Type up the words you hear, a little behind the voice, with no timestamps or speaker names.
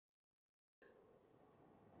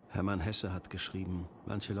Hermann Hesse hat geschrieben,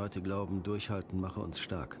 manche Leute glauben, Durchhalten mache uns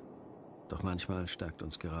stark. Doch manchmal stärkt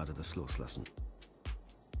uns gerade das Loslassen.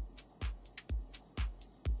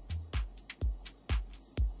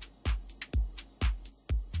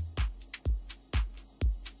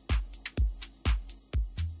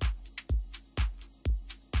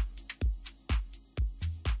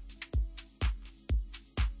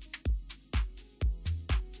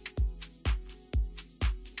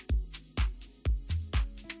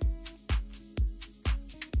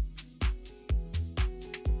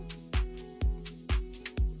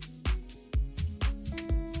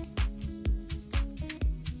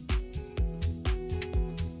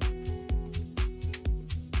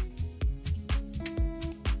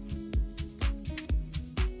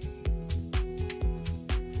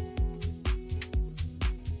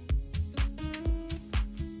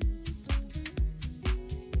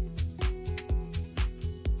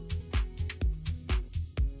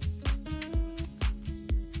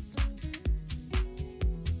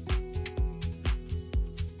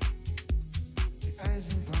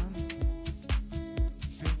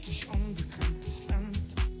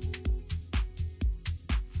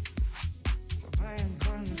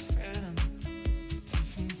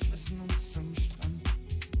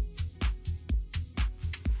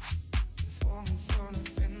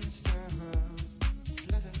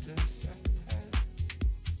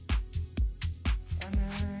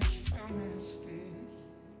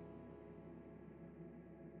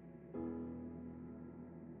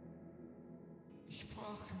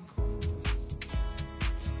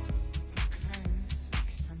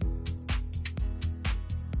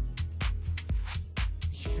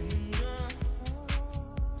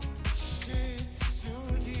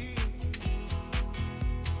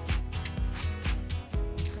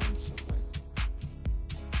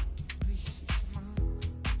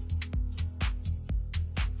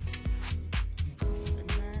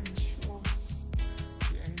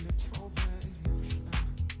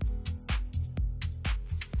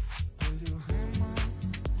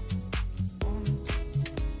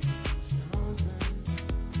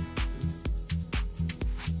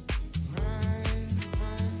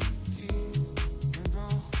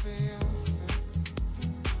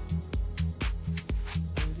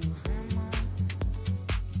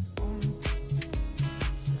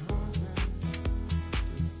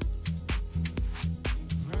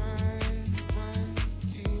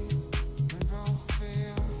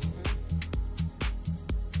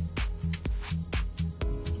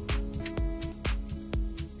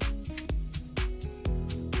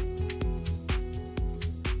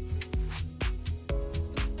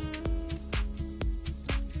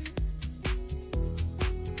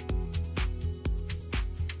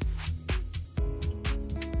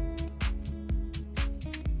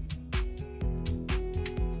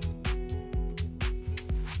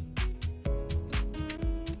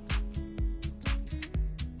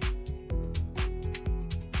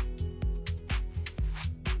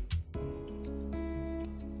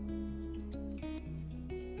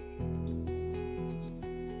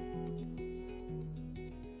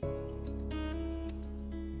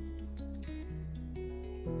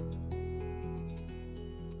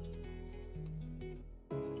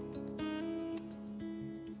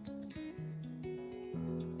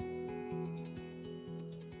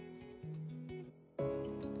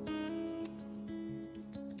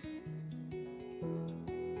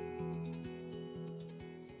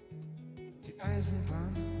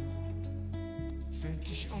 Eisenbahn fährt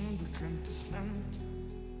durch unbekanntes Land,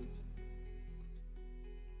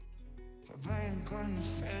 vorbei an goldenen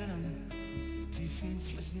Feldern, tiefen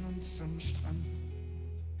Flüssen und zum Strand.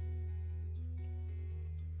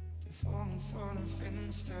 Der Vorhang vor dem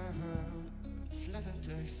Fenster flattert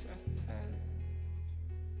durchs Abteil.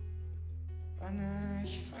 Anne,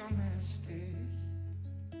 ich vermisse dich,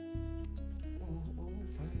 oh, oh,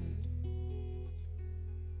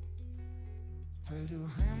 weil du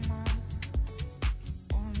Heimat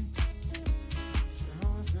und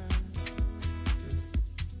Zuhause bist,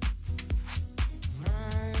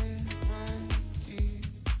 weil dir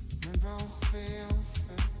mein Bauch weh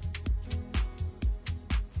aufhört,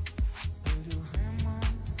 weil du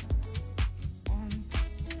Heimat und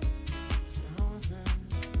Zuhause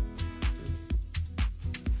bist,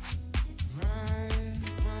 weil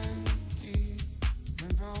dir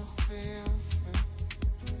mein Bauch weh aufhört.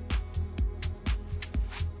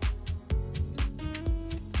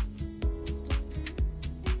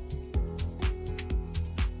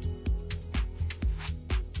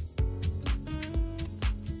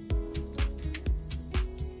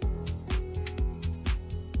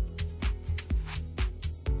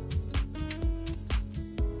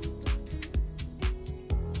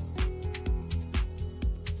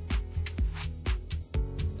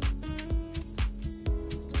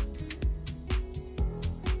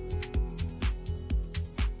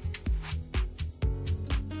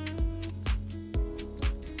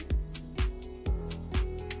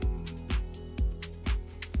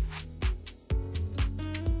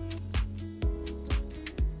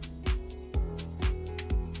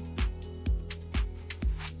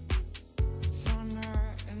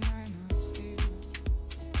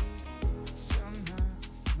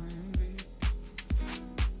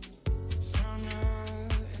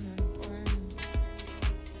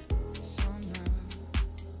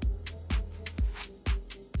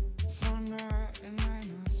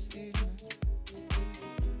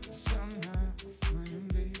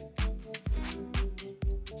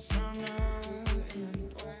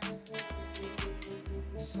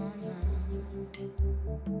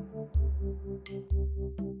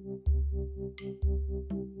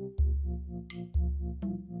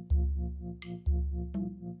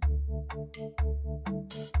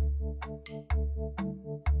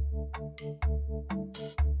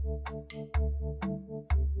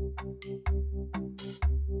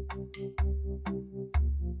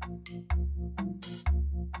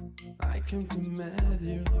 I came to meet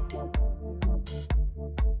you.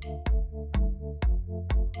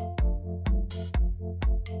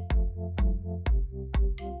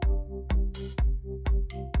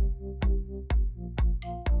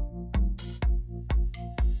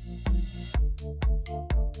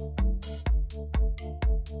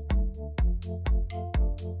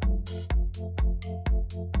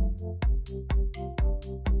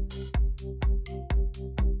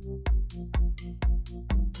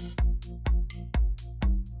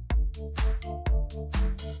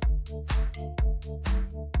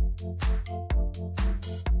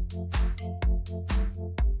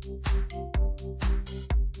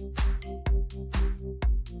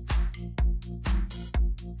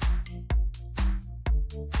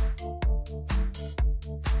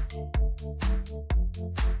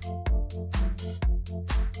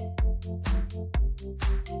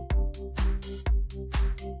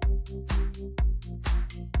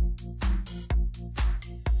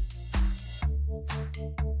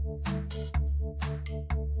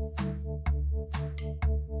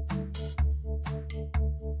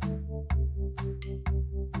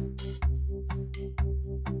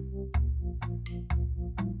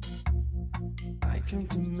 Came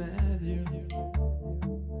to meet you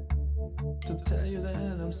to tell you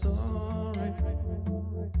that I'm sorry.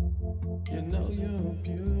 You know you're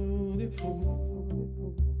beautiful,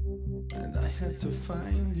 and I had to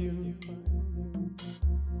find you.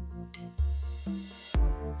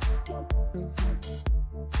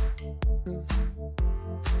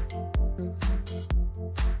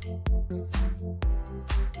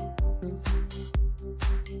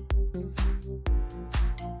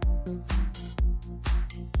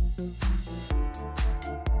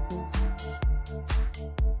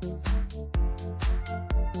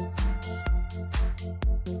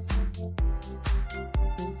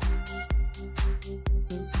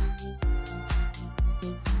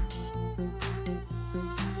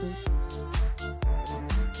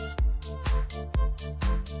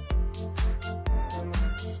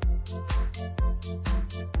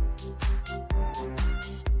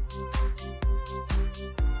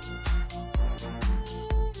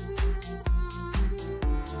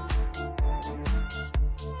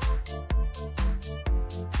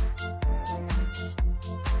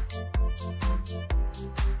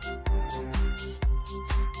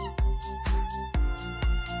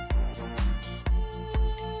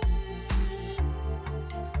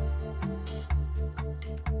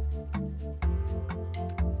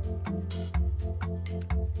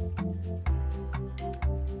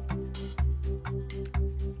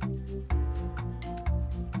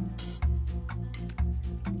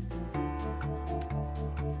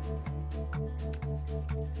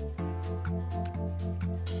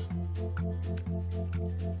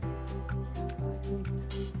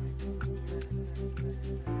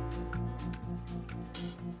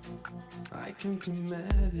 I came to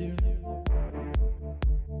meet you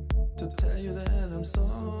to tell you that I'm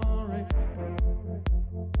sorry.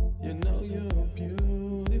 You know you're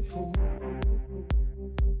beautiful,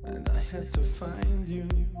 and I had to find you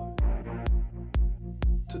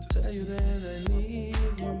to tell you that I need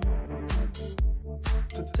you,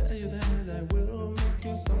 to tell you that I will make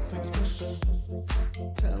you something special.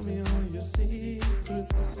 Tell me all your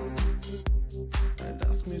secrets and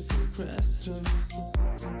ask me some questions.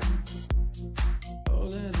 Oh,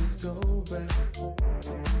 let us go back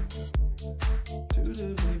to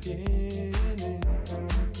the beginning,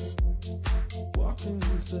 walking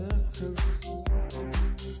in circles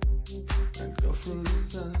and go through the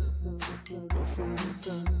sun, go through the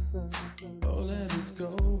sun. Oh, let us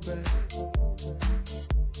go back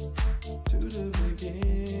to the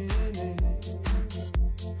beginning,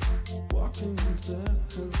 walking in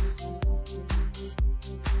circles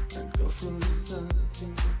and go through the sun,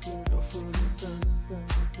 go through the sun, go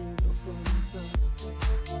through the sun.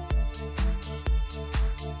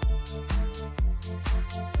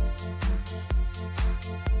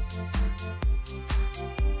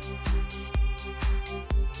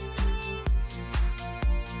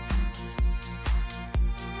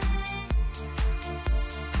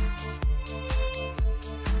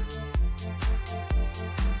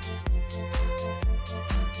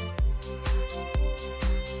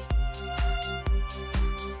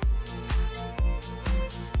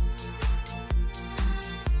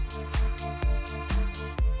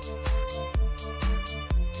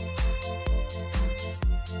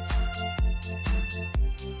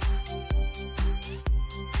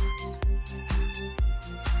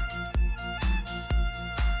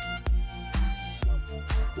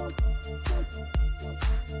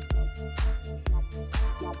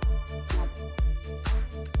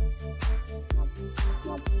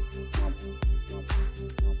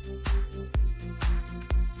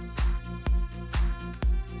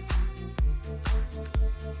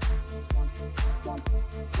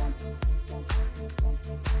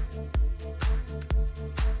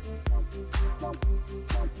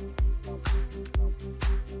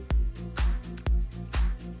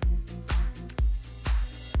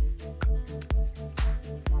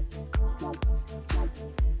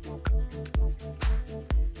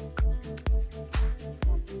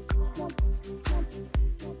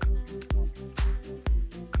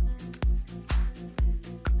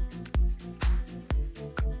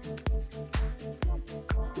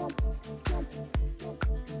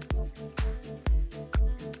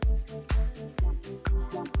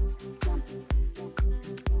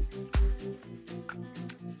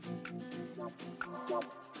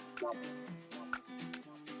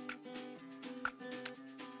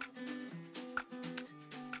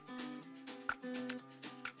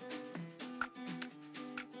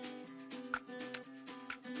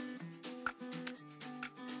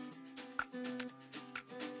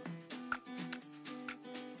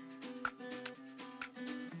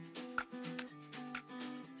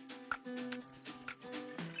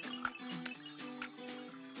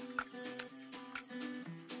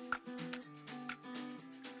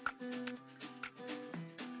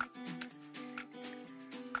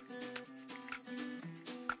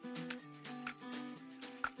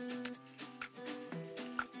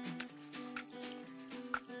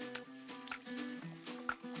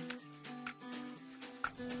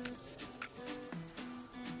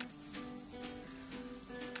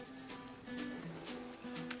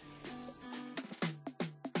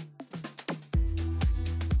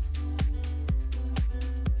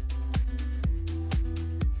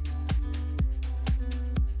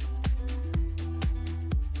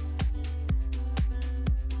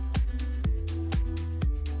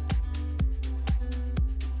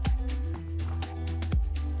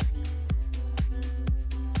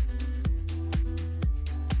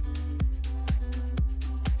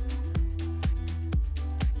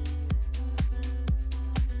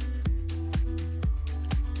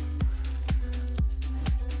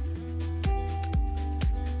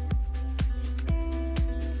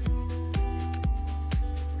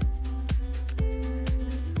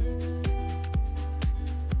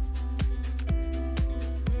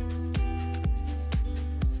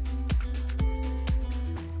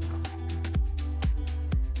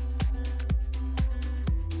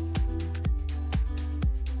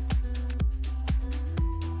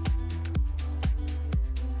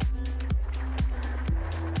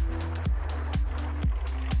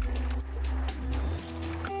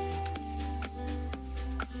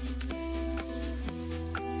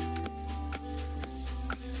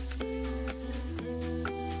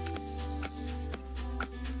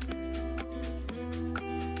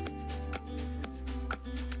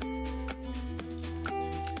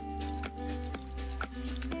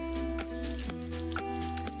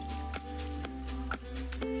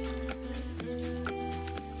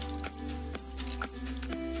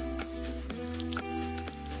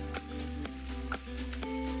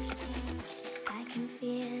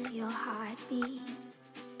 heartbeat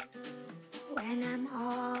when I'm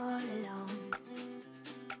all alone.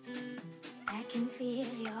 I can feel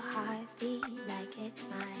your heartbeat like it's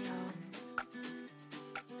my own.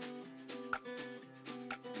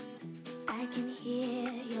 I can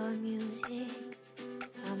hear your music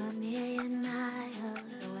from a million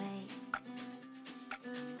miles away.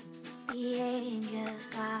 The angels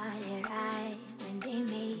got it right when they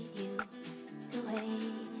made you the way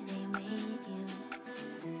they made you.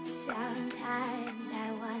 Sometimes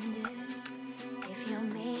I wonder if you're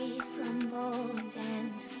made from bones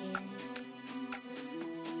and skin,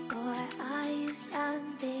 or are you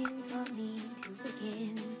something for me to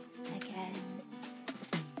begin again?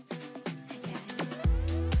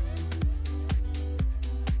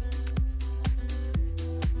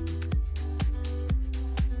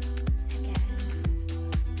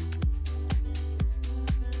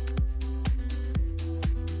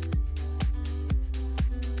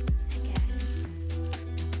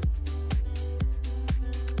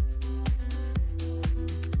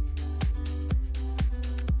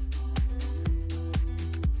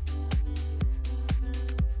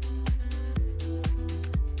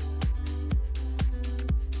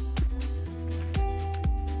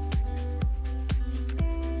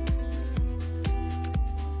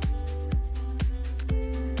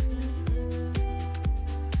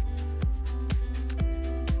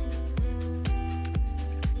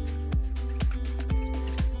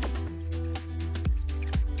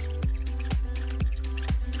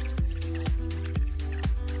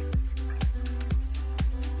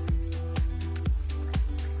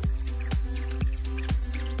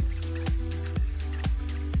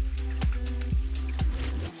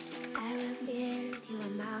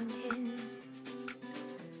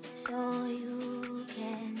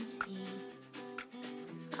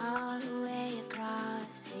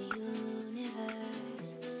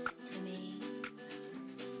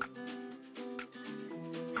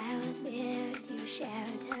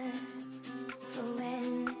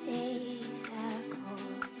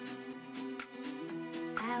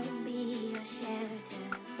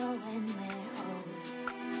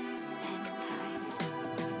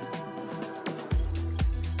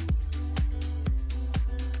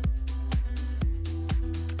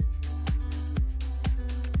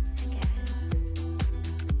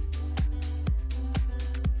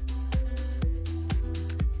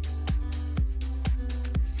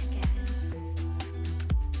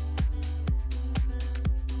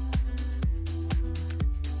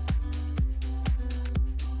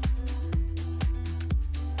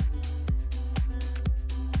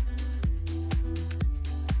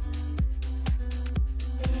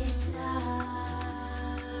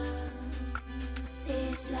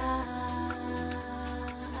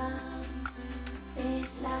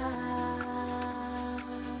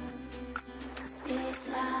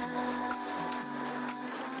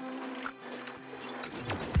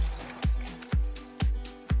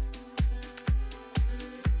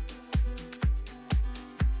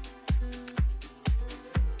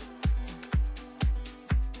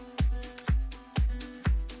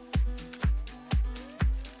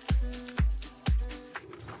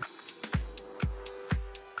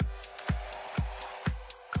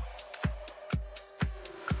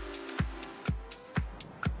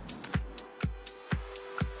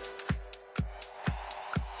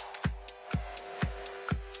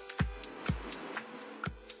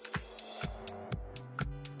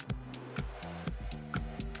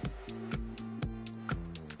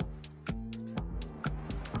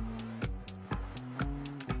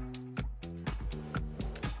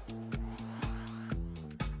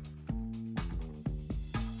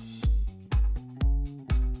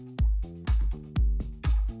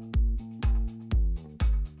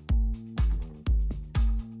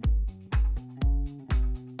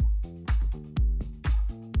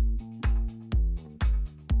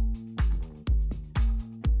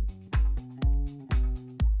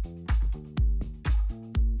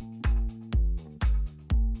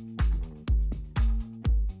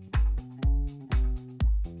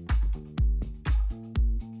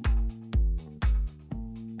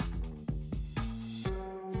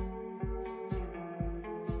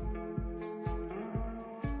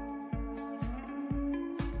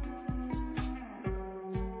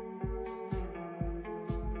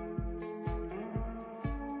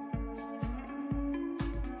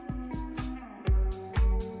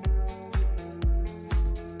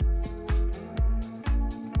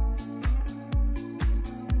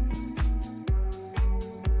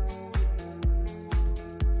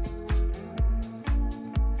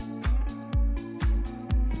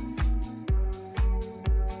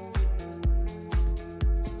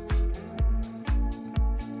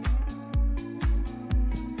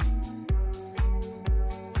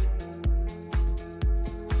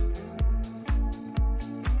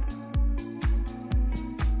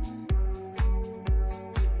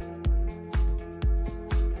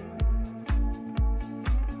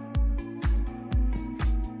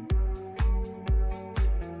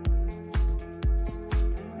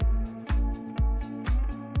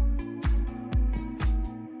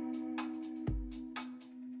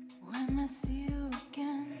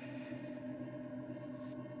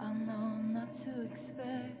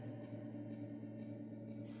 expect.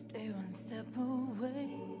 Stay one step away.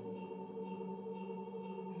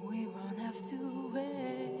 We won't have to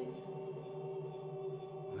wait.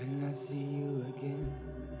 When I see you again,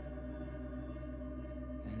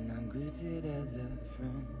 and I'm greeted as a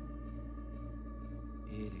friend,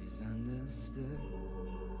 it is understood.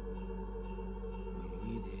 When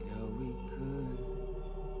we did all we could,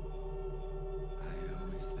 I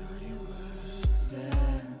always thought it was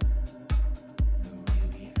sad, the way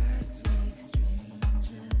we act like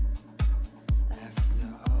strangers after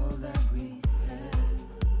all that we had.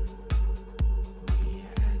 We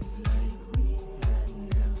act like we had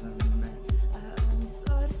never met. I always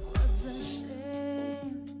thought it was a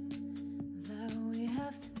shame that we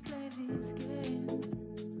have to play these games.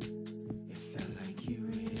 It felt like you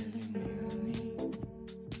really knew me.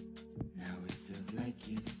 Now it feels like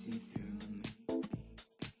you see through me.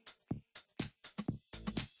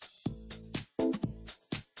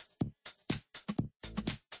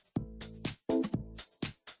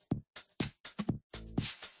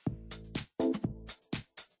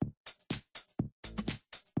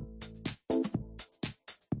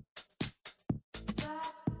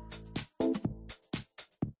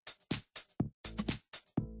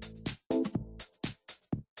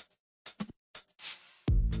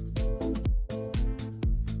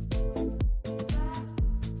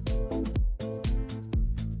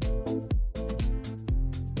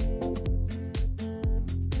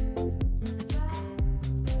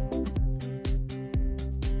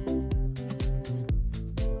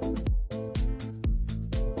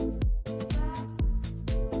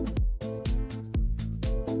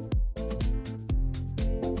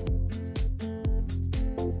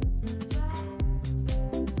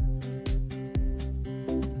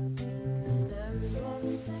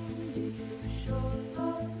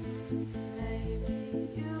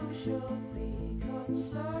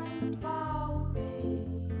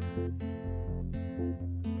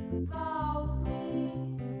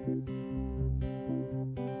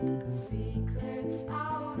 Secrets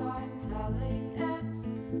out, I'm telling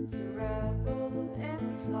it. The rebel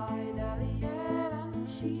inside Elliot, and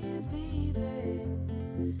she's leaving.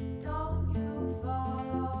 Don't you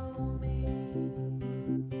follow me?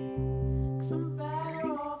 'Cause I'm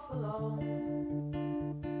better off alone.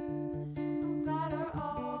 I'm better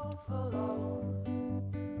off alone.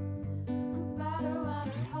 I'm better when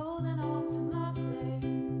I'm holding on to nothing.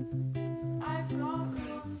 I've got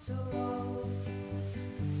room to roam.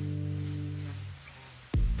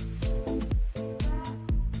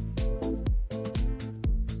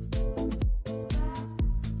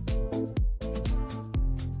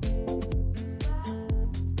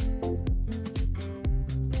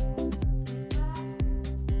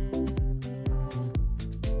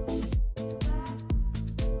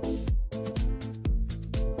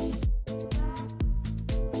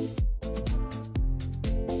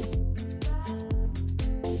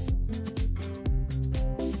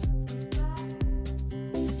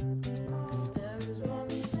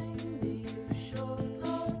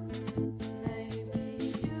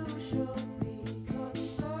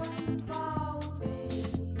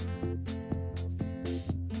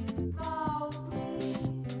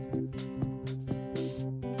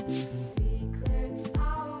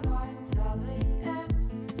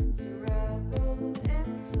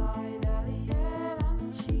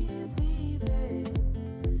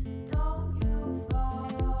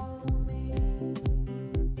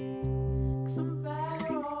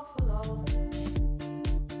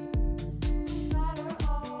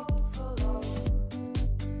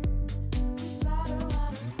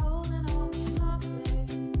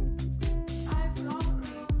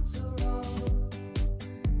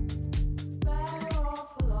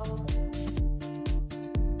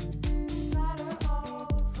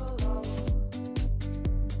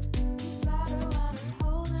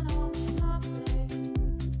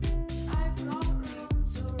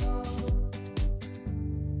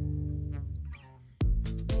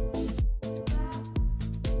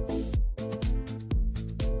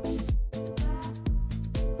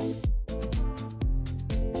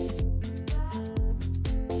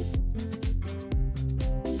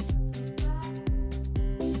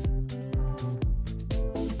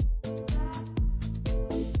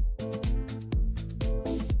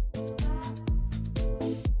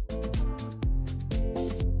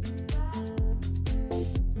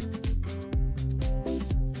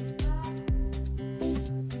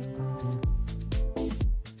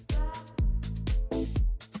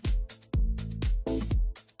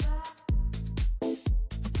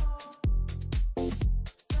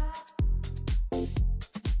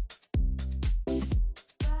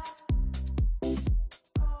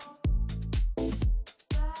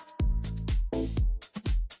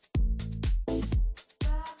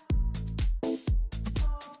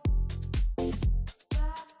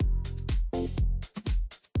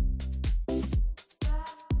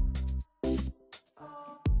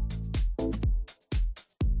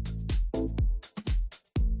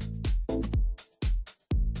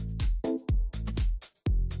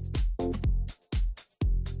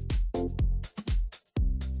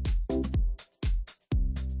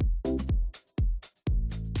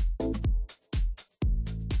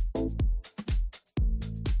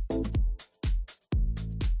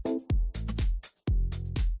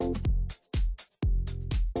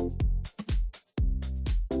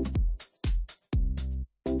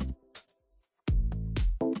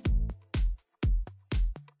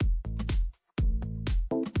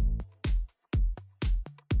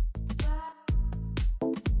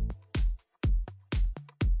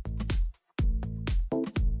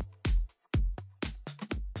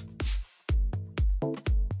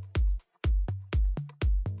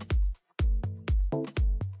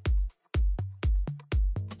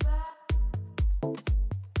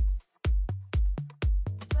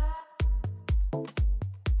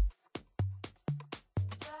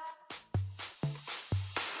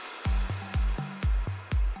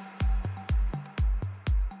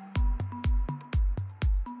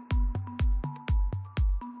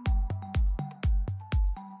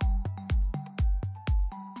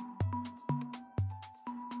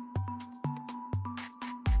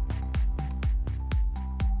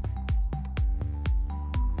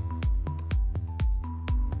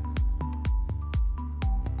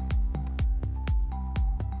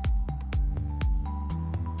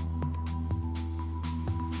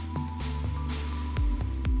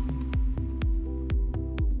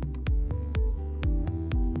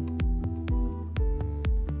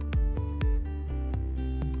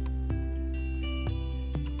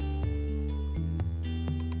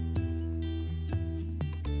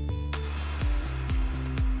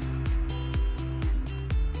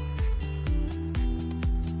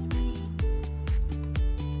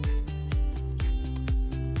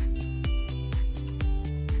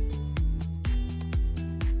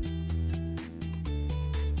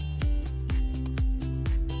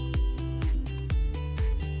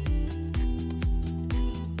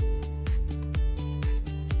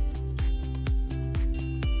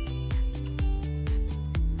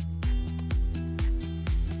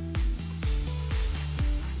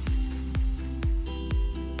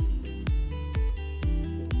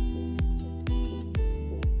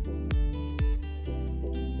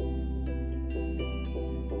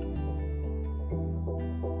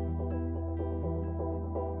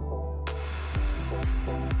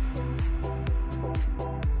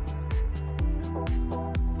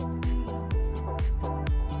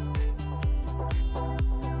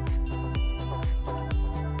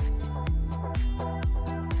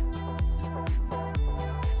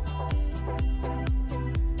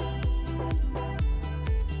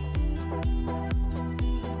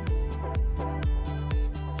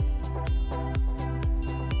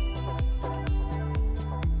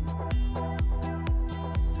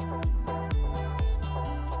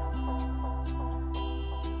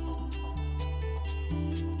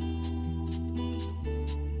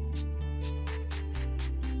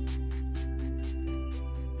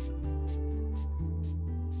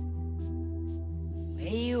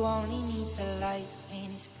 You only need the light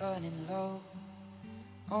when it's burning low.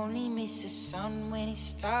 Only miss the sun when it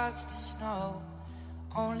starts to snow.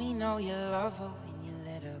 Only know you love her when you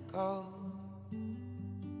let her go.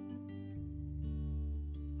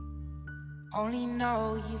 Only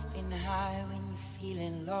know you've been high when you're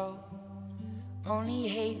feeling low. Only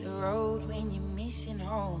hate the road when you're missing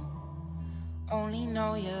home. Only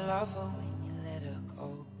know you love her when you let her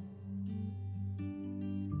go.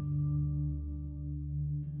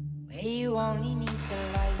 Where you only need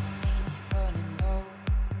the light when it's burning low.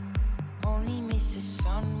 Only miss the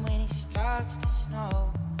sun when it starts to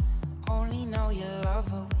snow. Only know you love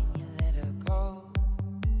her when you let her go.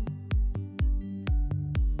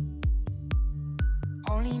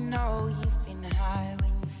 Only know you've been high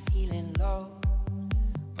when you're feeling low.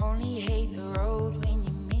 Only hate the road when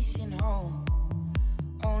you're missing home.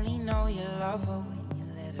 Only know you love her when you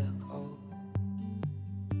let her go.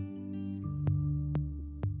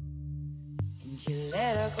 And you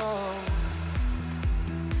let her go.